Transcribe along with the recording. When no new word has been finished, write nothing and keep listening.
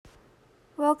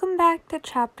Welcome back to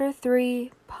Chapter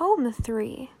 3, Poem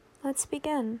 3. Let's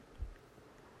begin.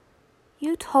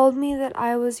 You told me that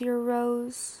I was your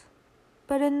rose,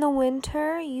 but in the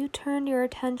winter you turned your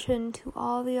attention to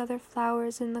all the other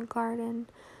flowers in the garden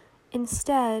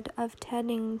instead of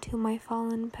tending to my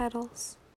fallen petals.